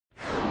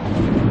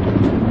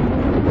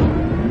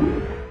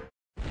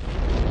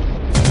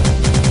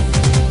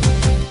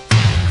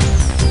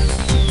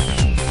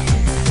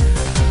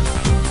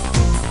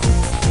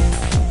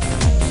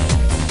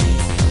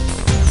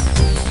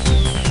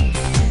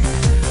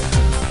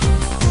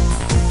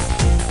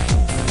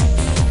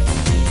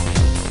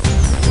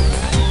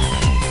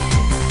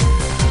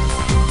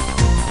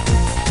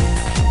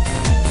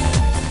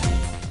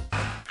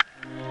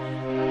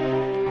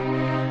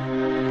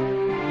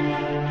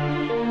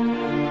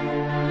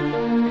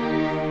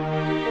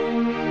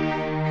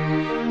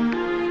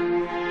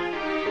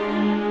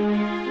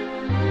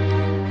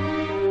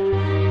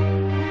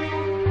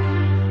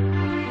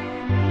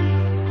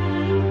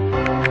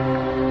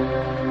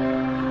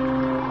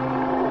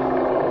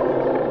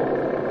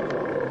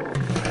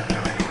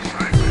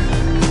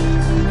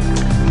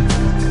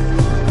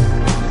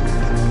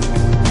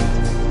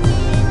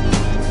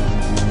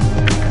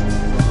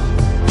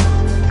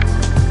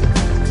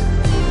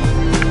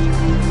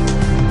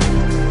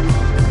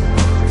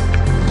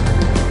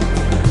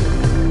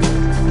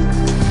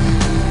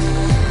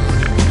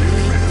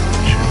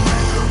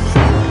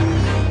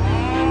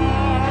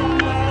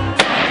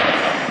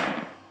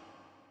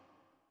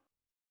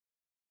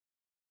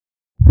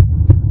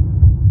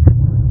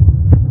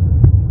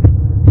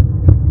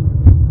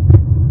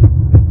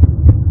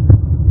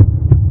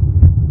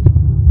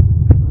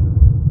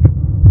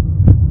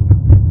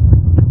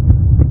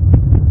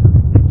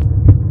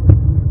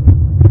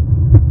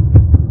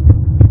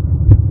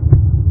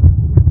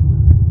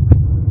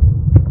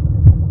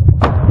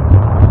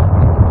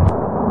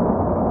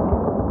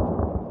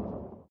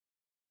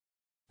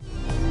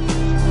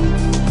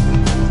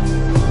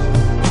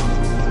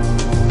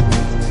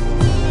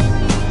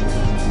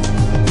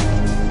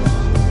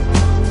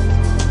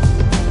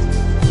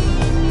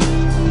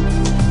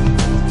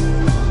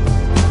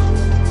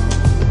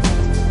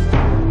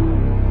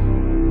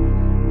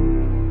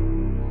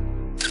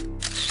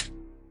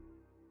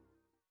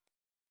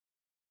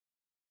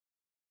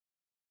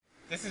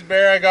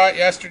bear I got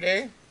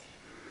yesterday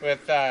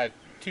with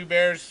 2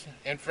 bears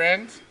and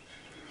friends.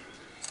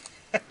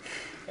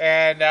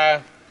 And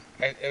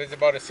it was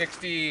about a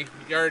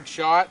 60-yard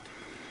shot.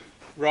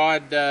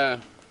 Rod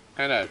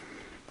kind of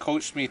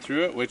coached me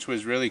through it, which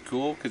was really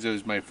cool because it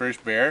was my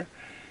first bear.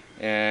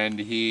 And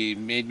he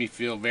made me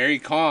feel very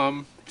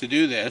calm to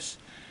do this.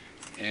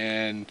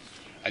 And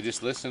I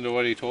just listened to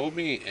what he told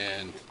me,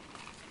 and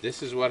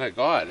this is what I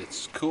got.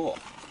 It's cool.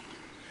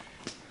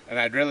 And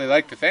I'd really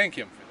like to thank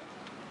him for that.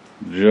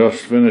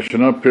 Just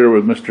finishing up here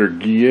with Mr.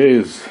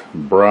 Guillet's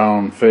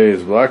brown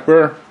phase black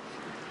bear.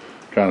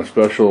 Kind of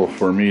special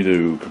for me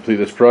to complete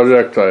this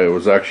project. I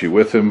was actually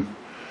with him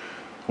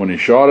when he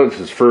shot it,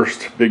 his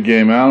first big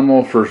game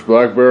animal, first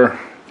black bear.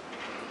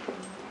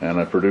 And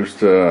I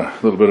produced a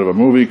little bit of a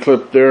movie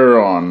clip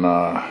there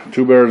on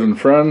 2 Bears and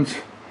Friends.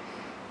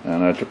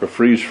 And I took a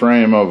freeze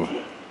frame of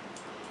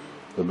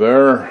the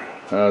bear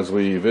as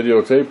we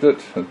videotaped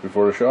it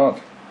before the shot.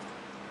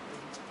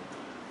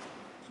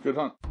 It's a good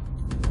hunt.